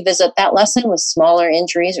kind of revisit that lesson with smaller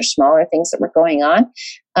injuries or smaller things that were going on.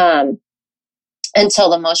 Until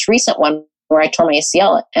the most recent one where I tore my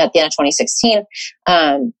ACL at the end of 2016,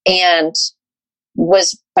 and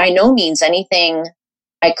was by no means anything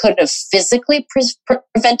I could have physically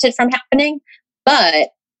prevented from happening. But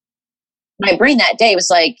my brain that day was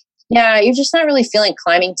like, yeah, you're just not really feeling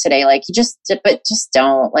climbing today. Like just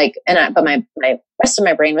don't like, but my rest of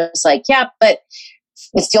my brain was like, yeah, but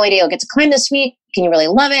it's the only day you'll get to climb this week. Can you really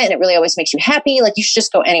love it? And it really always makes you happy. Like you should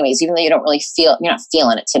just go anyways, even though you're not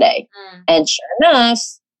feeling it today. And sure enough,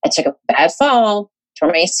 I took a bad fall, tore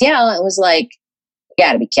my ACL. It was like, you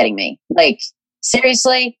gotta be kidding me. Like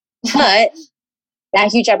seriously. But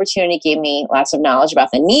that huge opportunity gave me lots of knowledge about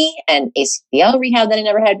the knee and ACL rehab that I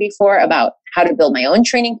never had before, about how to build my own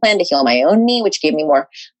training plan to heal my own knee, which gave me more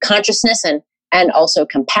consciousness and also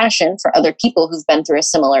compassion for other people who've been through a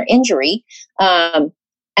similar injury.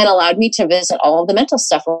 And allowed me to visit all of the mental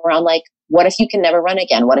stuff around, like, what if you can never run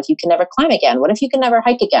again? What if you can never climb again? What if you can never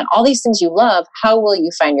hike again? All these things you love, how will you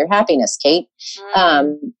find your happiness, Kate?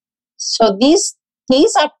 So these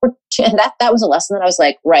opportunities, that was a lesson that I was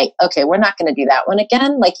like, right, okay, we're not going to do that one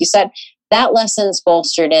again. Like you said, that lesson's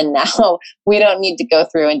bolstered in now. We don't need to go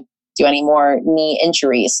through and do any more knee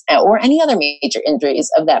injuries or any other major injuries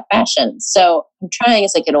of that fashion. So I'm trying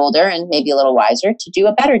as I get older and maybe a little wiser to do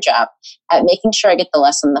a better job at making sure I get the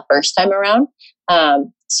lesson the first time around,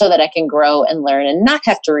 so that I can grow and learn and not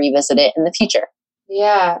have to revisit it in the future.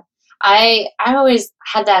 Yeah. I always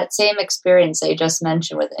had that same experience that you just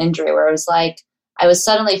mentioned with injury, where it was like, I was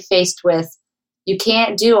suddenly faced with, you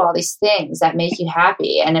can't do all these things that make you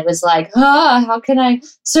happy. And it was like, how can I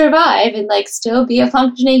survive and like still be a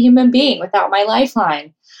functioning human being without my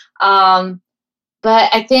lifeline? But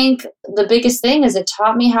I think the biggest thing is it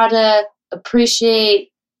taught me how to appreciate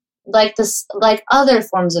like other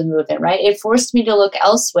forms of movement, right? It forced me to look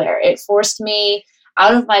elsewhere. It forced me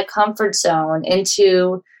out of my comfort zone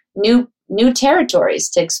into new territories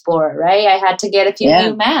to explore, right? I had to get a few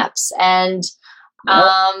new maps, and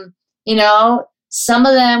some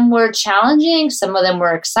of them were challenging, some of them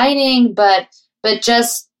were exciting, but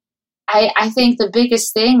just, I think the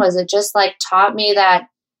biggest thing was it just like taught me that,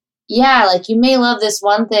 yeah, like you may love this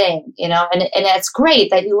one thing, and it's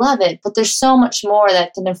great that you love it, but there's so much more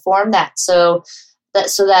that can inform that. So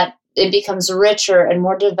that it becomes richer and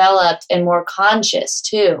more developed and more conscious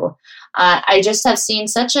too. I just have seen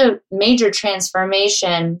such a major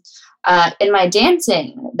transformation in my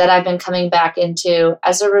dancing that I've been coming back into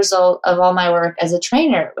as a result of all my work as a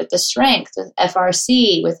trainer with the strength, with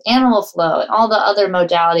FRC, with animal flow, and all the other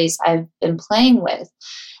modalities I've been playing with.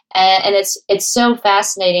 And it's so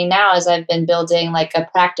fascinating now as I've been building like a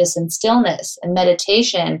practice in stillness and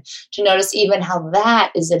meditation to notice even how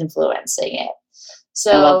that is influencing it.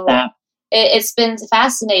 So I love that. It's been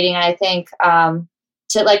fascinating, I think,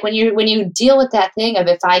 to like when you deal with that thing of,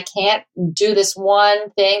 if I can't do this one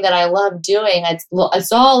thing that I love doing,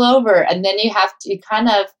 it's all over. And then you have to kind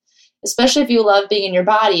of, especially if you love being in your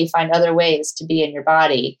body, you find other ways to be in your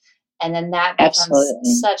body. And then that becomes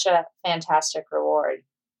such a fantastic reward.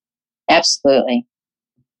 Absolutely.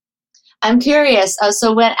 I'm curious.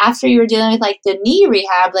 So after you were dealing with like the knee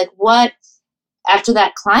rehab, like what, after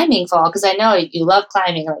that climbing fall, because I know you love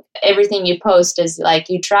climbing, like everything you post is like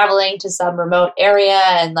you traveling to some remote area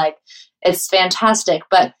and like it's fantastic.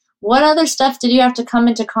 But what other stuff did you have to come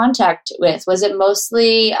into contact with? Was it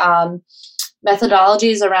mostly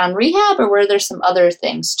methodologies around rehab, or were there some other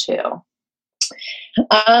things too?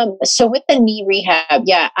 So with the knee rehab,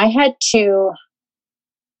 I had to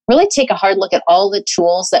really take a hard look at all the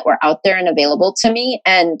tools that were out there and available to me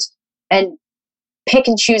and pick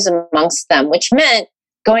and choose amongst them, which meant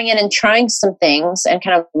going in and trying some things and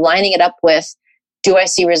kind of lining it up with, do I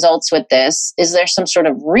see results with this? Is there some sort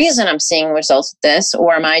of reason I'm seeing results with this?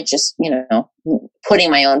 Or am I just,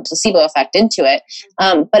 putting my own placebo effect into it?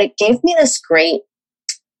 But it gave me this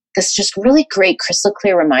just really great crystal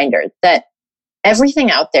clear reminder that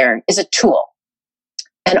everything out there is a tool.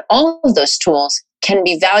 And all of those tools can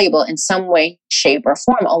be valuable in some way, shape, or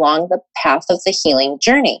form along the path of the healing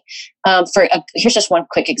journey. Here's just one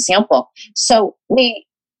quick example. So we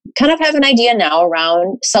kind of have an idea now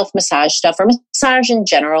around self-massage stuff, or massage in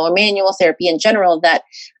general, or manual therapy in general, that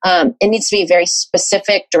it needs to be a very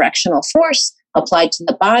specific directional force applied to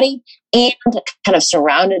the body and kind of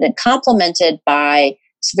surrounded and complemented by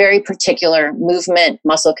very particular movement,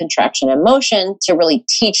 muscle contraction, and motion to really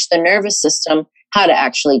teach the nervous system how to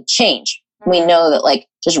actually change. We know that like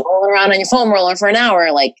just rolling around on your foam roller for an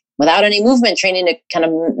hour, like without any movement training to kind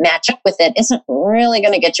of match up with it, isn't really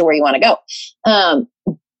going to get you where you want to go.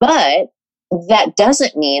 But that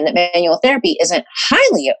doesn't mean that manual therapy isn't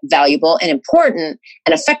highly valuable and important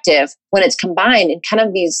and effective when it's combined in kind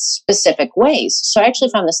of these specific ways. So I actually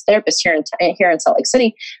found this therapist here in Salt Lake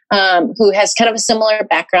City who has kind of a similar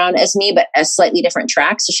background as me, but a slightly different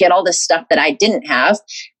track. So she had all this stuff that I didn't have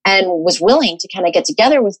and was willing to kind of get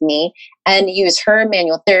together with me and use her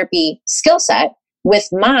manual therapy skill set with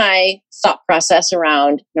my thought process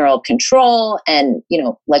around neural control and,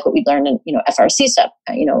 like what we learned in, FRC stuff,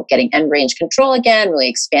 getting end range control again, really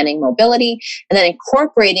expanding mobility, and then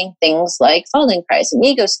incorporating things like Feldenkrais and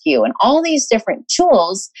EgoSQ and all these different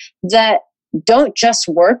tools that don't just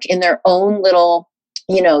work in their own little,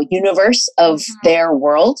 universe of their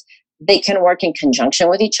world. They can work in conjunction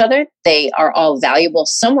with each other. They are all valuable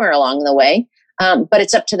somewhere along the way. But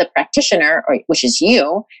it's up to the practitioner, which is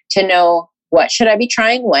you, to know, what should I be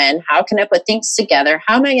trying when? How can I put things together?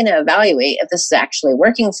 How am I going to evaluate if this is actually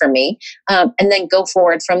working for me? And then go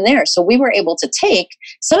forward from there. So we were able to take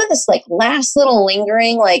some of this like last little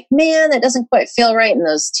lingering, like, man, that doesn't quite feel right in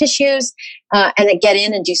those tissues. And then get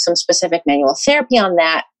in and do some specific manual therapy on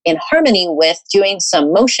that in harmony with doing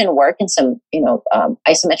some motion work and some,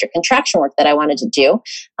 isometric contraction work that I wanted to do.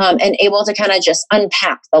 And able to kind of just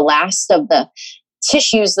unpack the last of the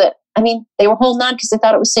tissues that, they were holding on because they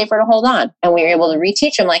thought it was safer to hold on. And we were able to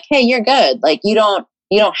reteach them like, hey, you're good. Like you don't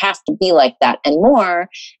have to be like that anymore,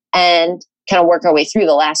 and kind of work our way through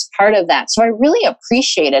the last part of that. So I really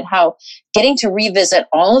appreciated how getting to revisit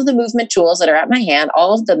all of the movement tools that are at my hand,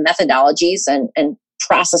 all of the methodologies and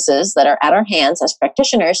processes that are at our hands as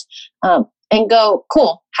practitioners, and go,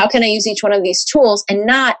 cool, how can I use each one of these tools and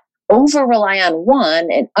not over rely on one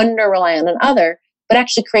and under rely on another, but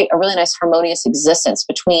actually create a really nice harmonious existence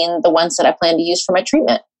between the ones that I plan to use for my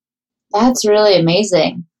treatment. That's really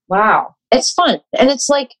amazing. Wow. It's fun. And it's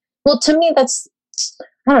like, well, to me, that's,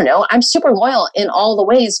 I don't know, I'm super loyal in all the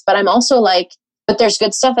ways, but I'm also like, but there's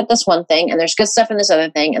good stuff at this one thing, and there's good stuff in this other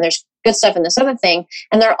thing, and there's good stuff in this other thing,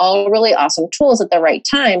 and they're all really awesome tools at the right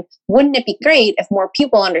time. Wouldn't it be great if more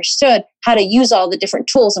people understood how to use all the different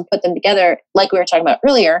tools and put them together, like we were talking about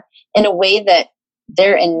earlier, in a way that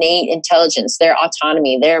their innate intelligence, their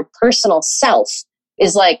autonomy, their personal self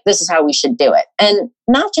is like, this is how we should do it. And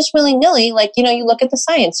not just willy-nilly, like, you look at the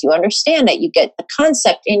science, you understand it, you get the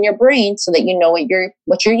concept in your brain so that you know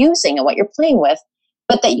what you're using and what you're playing with,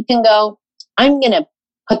 but that you can go, I'm going to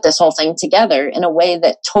put this whole thing together in a way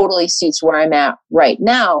that totally suits where I'm at right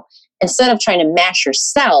now, instead of trying to mash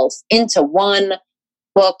yourself into one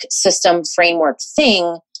book, system, framework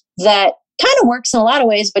thing that kind of works in a lot of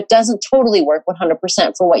ways, but doesn't totally work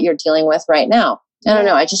 100% for what you're dealing with right now. I don't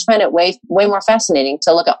know. I just find it way more fascinating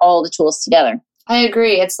to look at all the tools together. I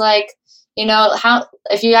agree. It's like, how,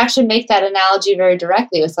 if you actually make that analogy very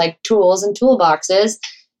directly with like tools and toolboxes,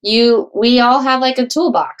 we all have like a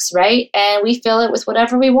toolbox, right? And we fill it with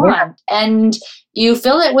whatever we want. Yeah. And you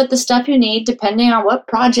fill it with the stuff you need depending on what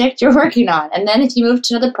project you're working on. And then if you move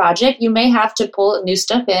to another project, you may have to pull new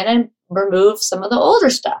stuff in and remove some of the older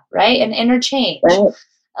stuff, right? And interchange. Right.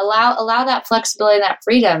 Allow that flexibility and that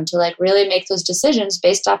freedom to like really make those decisions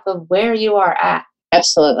based off of where you are at.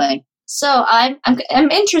 Absolutely. So I'm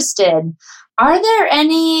interested. Are there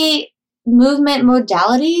any movement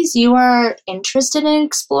modalities you are interested in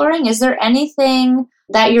exploring? Is there anything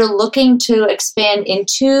that you're looking to expand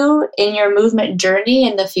into in your movement journey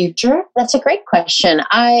in the future? That's a great question.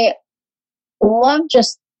 I love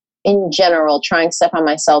just in general trying stuff on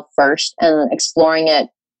myself first and exploring it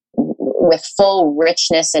with full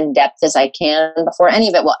richness and depth as I can before any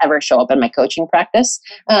of it will ever show up in my coaching practice.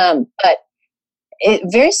 But it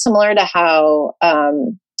very similar to how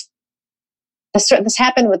this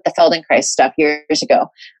happened with the Feldenkrais stuff years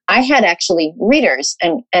ago. I had actually readers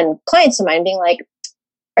and clients of mine being like,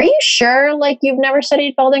 are you sure like you've never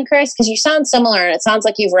studied Feldenkrais? Because you sound similar and it sounds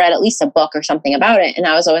like you've read at least a book or something about it. And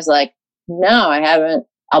I was always like, no, I haven't.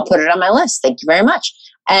 I'll put it on my list. Thank you very much.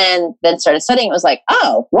 And then started studying. It was like,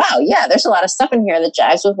 oh, wow, yeah, there's a lot of stuff in here that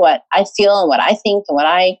jives with what I feel and what I think and what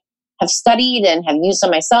I have studied and have used on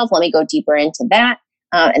myself. Let me go deeper into that.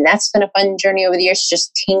 And that's been a fun journey over the years to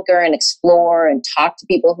just tinker and explore and talk to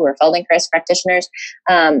people who are Feldenkrais practitioners.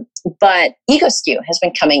 But EgoSQ has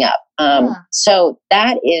been coming up. So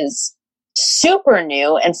that is super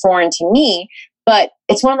new and foreign to me, but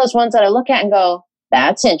it's one of those ones that I look at and go,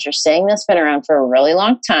 that's interesting. That's been around for a really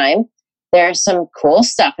long time. There's some cool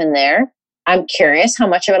stuff in there. I'm curious how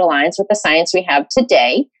much of it aligns with the science we have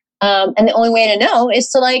today. And the only way to know is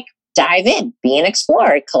to like dive in, be an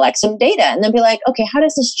explorer, collect some data, and then be like, okay, how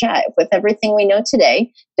does this jive with everything we know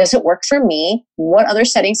today? Does it work for me? What other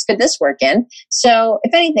settings could this work in? So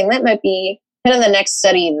if anything, that might be kind of the next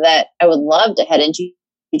study that I would love to head into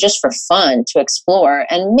just for fun to explore.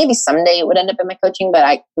 And maybe someday it would end up in my coaching, but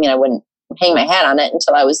I wouldn't hang my hat on it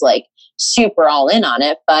until I was like super all in on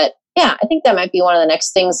it. But yeah, I think that might be one of the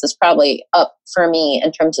next things that's probably up for me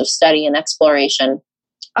in terms of study and exploration.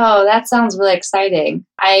 Oh, that sounds really exciting.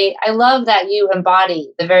 I love that you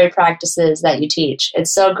embody the very practices that you teach.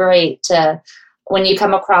 It's so great to, when you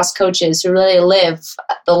come across coaches who really live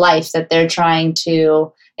the life that they're trying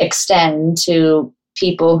to extend to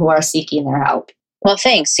people who are seeking their help. Well,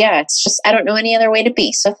 thanks. Yeah, it's just, I don't know any other way to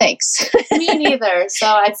be, so thanks. Me neither. So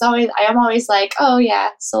I am always like, oh yeah,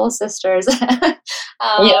 soul sisters.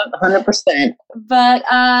 Yeah, 100%.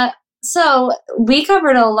 But so we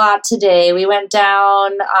covered a lot today. We went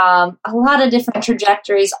down a lot of different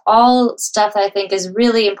trajectories, all stuff that I think is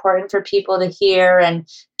really important for people to hear and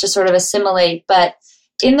to sort of assimilate. But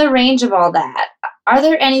in the range of all that, are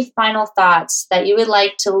there any final thoughts that you would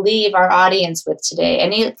like to leave our audience with today?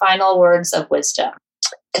 Any final words of wisdom?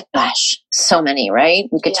 Gosh, so many, right?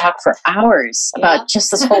 We could talk for hours about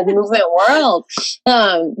just this whole movement world.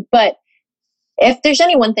 But if there's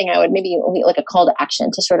any one thing I would maybe like a call to action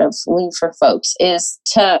to sort of leave for folks is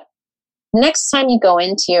to, next time you go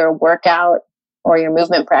into your workout or your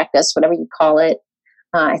movement practice, whatever you call it,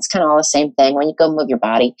 it's kind of all the same thing when you go move your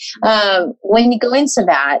body. When you go into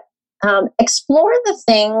that, explore the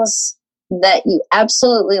things that you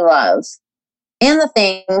absolutely love and the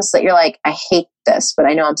things that you're like, I hate this, but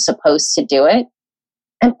I know I'm supposed to do it.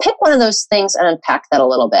 And pick one of those things and unpack that a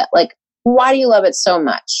little bit. Like, why do you love it so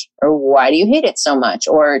much? Or why do you hate it so much?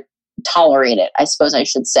 Or tolerate it, I suppose I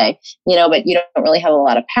should say. But you don't really have a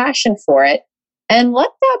lot of passion for it. And let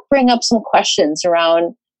that bring up some questions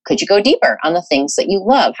around, could you go deeper on the things that you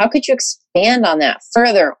love? How could you expand on that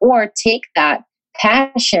further? Or take that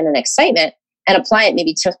passion and excitement and apply it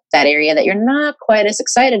maybe to that area that you're not quite as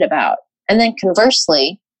excited about. And then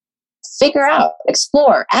conversely, figure out,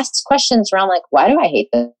 explore, ask questions around like, why do I hate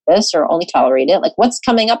this or only tolerate it? Like, what's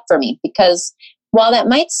coming up for me? Because while that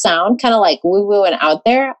might sound kind of like woo-woo and out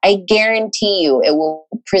there, I guarantee you it will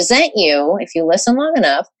present you, if you listen long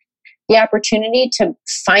enough, the opportunity to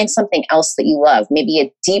find something else that you love, maybe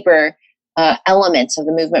a deeper element of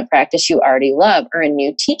the movement practice you already love, or a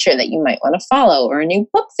new teacher that you might want to follow, or a new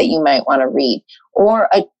book that you might want to read, or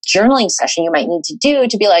a journaling session you might need to do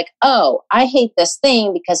to be like, oh, I hate this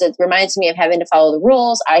thing because it reminds me of having to follow the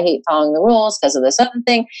rules. I hate following the rules because of this other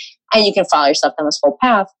thing. And you can follow yourself down this whole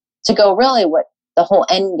path to go really what the whole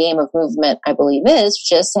end game of movement, I believe, is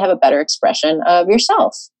just to have a better expression of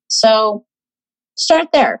yourself. So start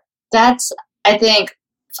there. That's, I think,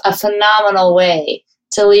 a phenomenal way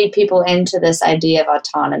to lead people into this idea of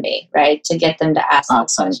autonomy, right? To get them to ask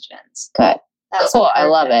those questions. Good. That's cool. I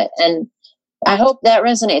love it. And I hope that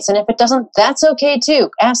resonates. And if it doesn't, that's okay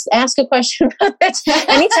too. Ask a question about that.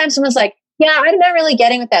 Anytime someone's like, yeah, I'm not really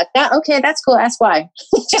getting with that. Okay, that's cool. Ask why.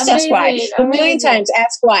 Just ask why. A million times,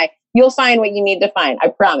 ask why. You'll find what you need to find. I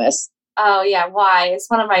promise. Oh, yeah. Why? It's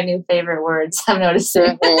one of my new favorite words, I'm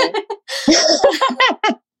noticing.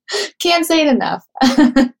 Can't say it enough.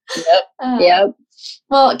 Yep.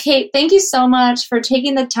 Well, Kate, thank you so much for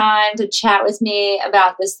taking the time to chat with me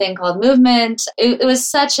about this thing called movement. It was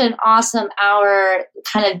such an awesome hour,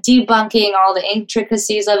 kind of debunking all the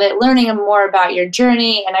intricacies of it, learning more about your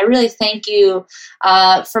journey. And I really thank you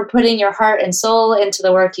for putting your heart and soul into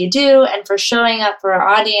the work you do, and for showing up for our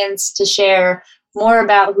audience to share more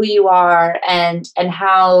about who you are and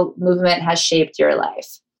how movement has shaped your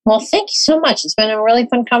life. Well, thank you so much. It's been a really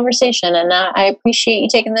fun conversation, and I appreciate you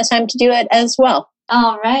taking the time to do it as well.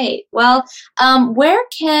 All right. Well, where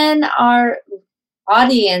can our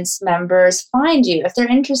audience members find you if they're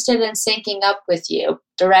interested in syncing up with you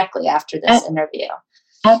directly after this interview?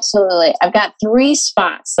 Absolutely. I've got 3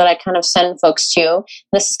 spots that I kind of send folks to.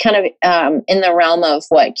 This is kind of in the realm of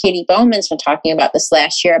what Katie Bowman's been talking about this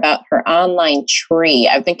last year about her online tree.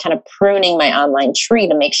 I've been kind of pruning my online tree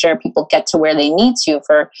to make sure people get to where they need to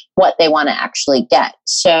for what they want to actually get.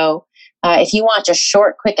 So if you want just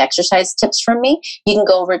short, quick exercise tips from me, you can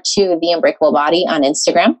go over to The Unbreakable Body on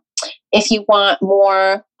Instagram. If you want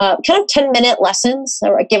more kind of 10-minute lessons,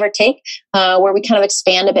 or give or take, where we kind of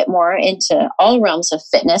expand a bit more into all realms of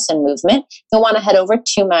fitness and movement, you'll want to head over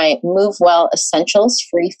to my Move Well Essentials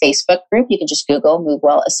free Facebook group. You can just Google Move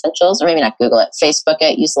Well Essentials, or maybe not Google it, Facebook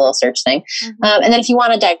it, use the little search thing. And then if you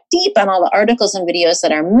want to dive deep on all the articles and videos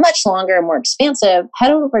that are much longer and more expansive,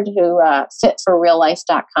 head over to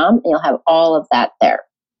fitforreallife.com and you'll have all of that there.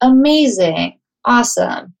 Amazing.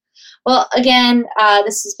 Awesome. Well, again,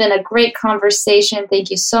 this has been a great conversation. Thank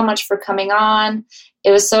you so much for coming on.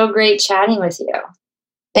 It was so great chatting with you.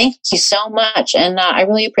 Thank you so much. And I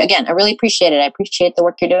really appreciate it. I appreciate the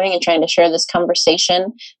work you're doing and trying to share this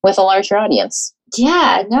conversation with a larger audience.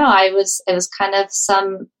 Yeah, no, it was kind of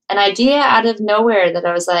an idea out of nowhere that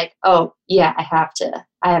I was like, oh yeah, I have to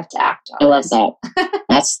act on. I love that.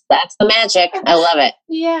 That's the magic. I love it.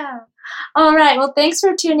 Yeah. All right. Well, thanks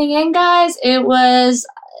for tuning in, guys. It was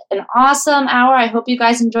an awesome hour. I hope you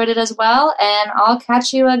guys enjoyed it as well. And I'll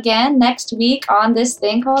catch you again next week on this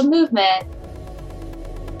thing called movement.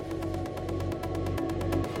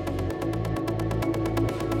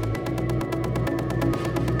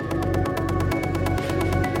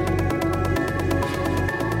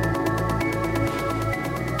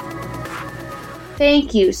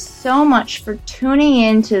 Thank you so much for tuning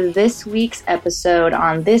in to this week's episode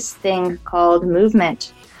on this thing called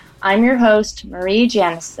movement. I'm your host, Marie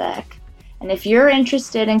Janicek, and if you're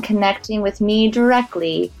interested in connecting with me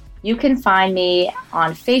directly, you can find me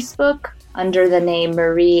on Facebook under the name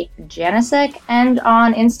Marie Janicek and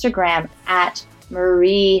on Instagram at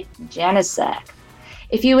Marie Janicek.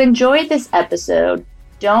 If you enjoyed this episode,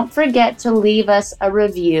 don't forget to leave us a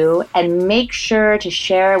review and make sure to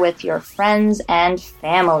share with your friends and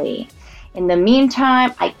family. In the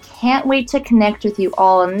meantime, I can't wait to connect with you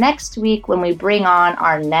all next week when we bring on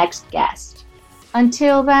our next guest.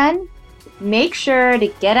 Until then, make sure to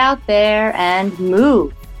get out there and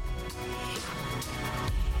move.